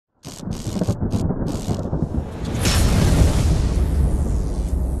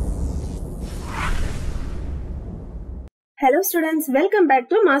Hello students, welcome back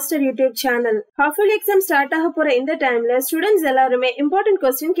to Master YouTube channel. Half-yearly exam start ஆக போற இந்த டைம்ல students எல்லாருமே important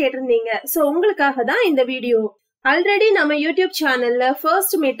question கேட்டிருந்தீங்க. So உங்களுக்காக தான் இந்த வீடியோ. Already நம்ம YouTube channelல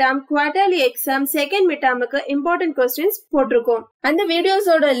first midterm, quarterly exam, second midtermக்கு important questions போட்டிருக்கோம். அந்த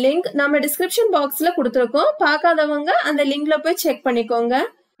வீடியோஸோட லிங்க் நம்ம description boxல கொடுத்திருக்கோம். பார்க்காதவங்க அந்த லிங்க்ல போய் செக் பண்ணிக்கோங்க.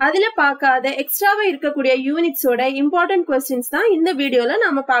 அதுல பார்க்காத எக்ஸ்ட்ராவா இருக்கக்கூடிய யூனிட்ஸோட இம்பார்ட்டன்ட் क्वेश्चंस தான் இந்த வீடியோல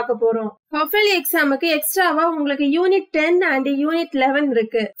நாம பார்க்க போறோம். ஹாஃப்-இயர்லி எக்ஸாமுக்கு எக்ஸ்ட்ராவா உங்களுக்கு யூனிட் 10 and யூனிட் 11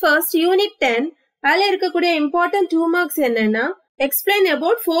 இருக்கு. ஃபர்ஸ்ட் யூனிட் 10 அதுல இருக்கக்கூடிய இம்பார்ட்டன்ட் 2 மார்க்ஸ் என்னன்னா explain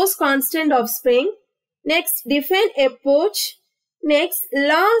about force constant of spring, next define approach, next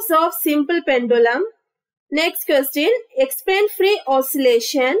laws of simple pendulum, next question explain free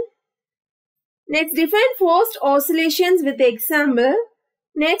oscillation, next define forced oscillations with example,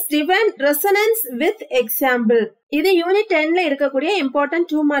 next define resonance with example. இது unit 10ல இருக்கக்கூடிய important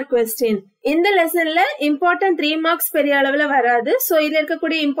 2 mark question. இந்த லெசன்ல important 3 marks பெரிய அளவுல வராது. So இதுல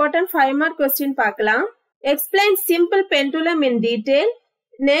இருக்கக்கூடிய important 5 mark question பார்க்கலாம். Explain simple pendulum in detail.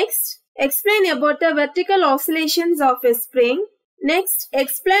 Next, explain about the vertical oscillations of a spring. Next,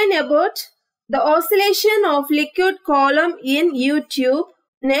 explain about the oscillation of liquid column in U-tube.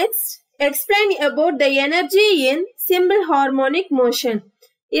 Next, explain about the energy in simple harmonic motion.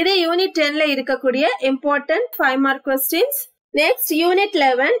 இது unit 10ல இருக்கக்கூடிய important 5 mark questions. Next unit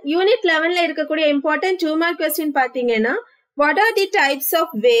 11. Unit 11ல இருக்கக்கூடிய important 2 mark question பாத்தீங்கன்னா what are the types of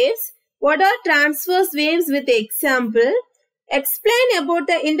waves, what are transverse waves with example, explain about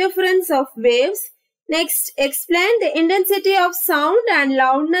the interference of waves, next explain the intensity of sound and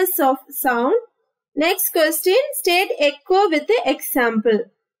loudness of sound, next question state echo with the example.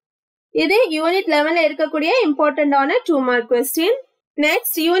 இது unit 11ல இருக்கக்கூடிய இம்பார்ட்டன்டான 2 mark question.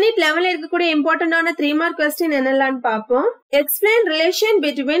 Next, unit 11ல இருக்கக்கூடிய இம்பார்ட்டன்டான 3 mark question என்னெல்லாம் பாப்போம். Explain relation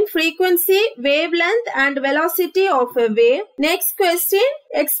between frequency, wavelength and velocity of a wave. Next question,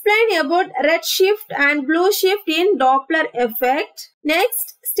 explain about red shift and blue shift in Doppler effect. Next,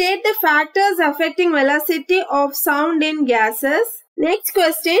 state the factors affecting velocity of sound in gases. Next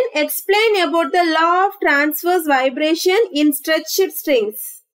question, explain about the law of transverse vibration in stretched strings.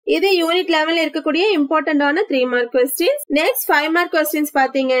 இது unit 11ல இருக்கக்கூடிய இம்பார்ட்டன்டான 3 mark questions. Next 5 mark questions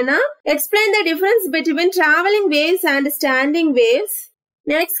பாத்தீங்கன்னா explain the difference between traveling waves and standing waves.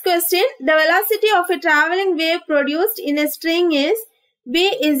 Next question, the velocity of a traveling wave produced in a string is v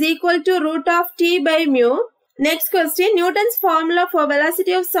is equal to root of t by mu. Next question, Newton's formula for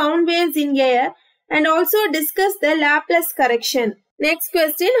velocity of sound waves in air and also discuss the Laplace correction. Next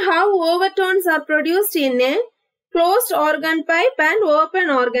question, how overtones are produced in a closed organ pipe and open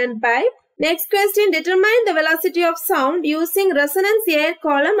organ pipe. Next question, determine the velocity of sound using resonance air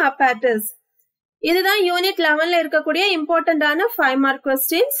column apparatus. இதுதான் unit 11ல இருக்கக்கூடிய இம்பார்ட்டன்டான 5 mark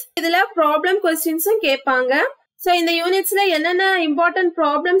questions. இதுல problem क्वेश्चंसும் கேட்பாங்க. So இந்த யூனிட்ஸ்ல என்னென்ன important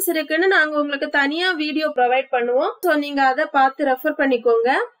problems இருக்குன்னு நாங்க உங்களுக்கு தனியா வீடியோ ப்ரொவைட் பண்ணுவோம். சோ நீங்க அதை பார்த்து ரெஃபர் பண்ணிக்கோங்க.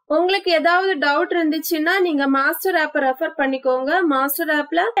 உங்களுக்கு ஏதாவது டவுட் இருந்துச்சுன்னா நீங்க மாஸ்டர் ஆப்பை ரெஃபர் பண்ணிக்கோங்க. மாஸ்டர்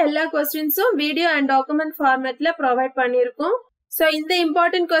ஆப்ல எல்லா क्वेश्चंसும் வீடியோ அண்ட் டாக்குமெண்ட் ஃபார்மேட்ல ப்ரொவைட் பண்ணிருக்கோம். சோ இந்த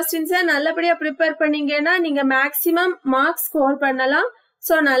இம்பார்ட்டன்ட் क्वेश्चंஸை நல்லபடியா ப்ரிப்பேர் பண்ணீங்கன்னா நீங்க மேக்ஸிமம் மார்க்ஸ் ஸ்கோர் பண்ணலாம்.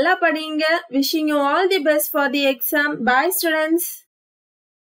 சோ நல்லா படிங்க. Wishing you all the best for the exam. Bye students.